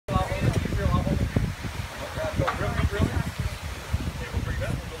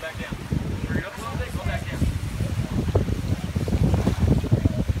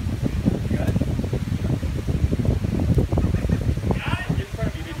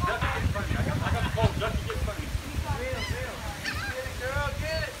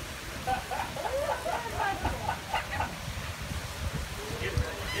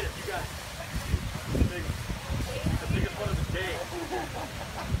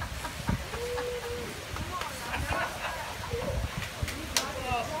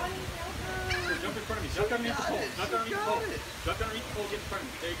underneath the pole. Duck underneath the pole. Duck underneath the pole, get in front of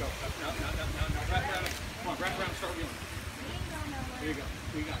me. There you go. Now, wrap around. Come on, wrap around, start wheeling. There you go.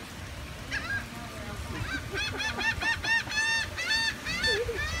 We got it.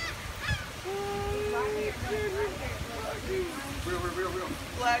 Real.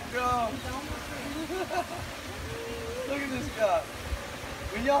 Black drum. Look at this guy.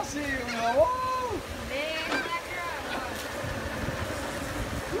 When y'all see him, you're like, whoa! Big black drum.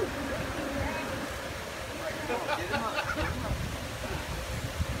 Get him up.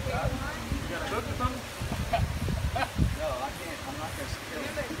 You got a hook or something? No, I can't. I'm not going to steal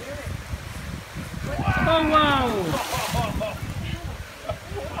it. Oh, wow.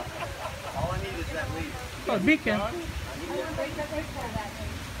 All I need is that lead. Oh, beacon.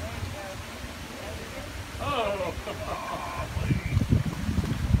 Oh!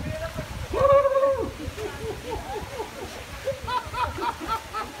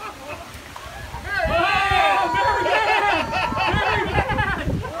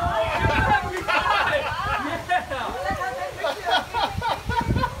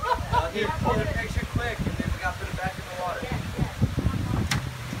 Pull the picture quick, and then we got to put it back in the water.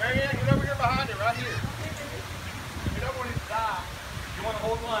 Marianne, get over here behind it, right here. You don't want it to die. You want to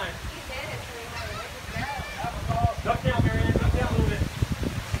hold the line. Duck down, Marianne. Duck down a little bit.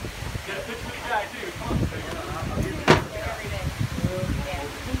 Get a picture with the guy, too. Come on.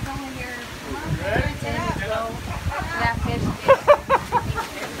 Ready? That fish.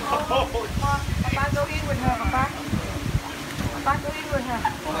 Papa, go eat with her, Papa. Papa, go eat with her.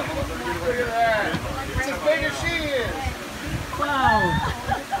 Look at that. It's as big as she is. Wow.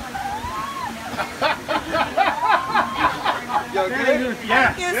 Yo, Very good.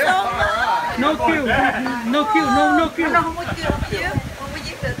 Yeah. Thank you so much. No cue. No cue. No cue. No, what you? Yeah,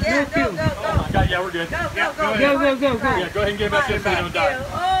 No cue. go. Oh my God, yeah, we're good. Go. Yeah, Go. ahead. Yeah, go ahead and give us this so we don't die. Oh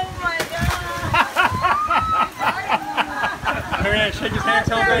my God. Marianne, shake his hand,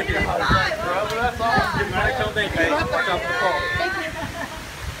 tell him thank you. that's awesome. Give him a tell him thank you. Watch out for the fall.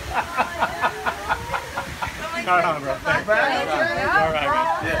 All right, bro. Thanks. All right, man.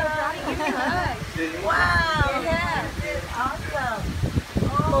 Yeah. Wow, that is awesome.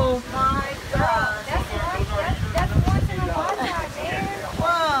 Oh my God. That's once in a lifetime, man.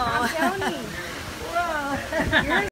 Whoa. I'm telling you. Whoa.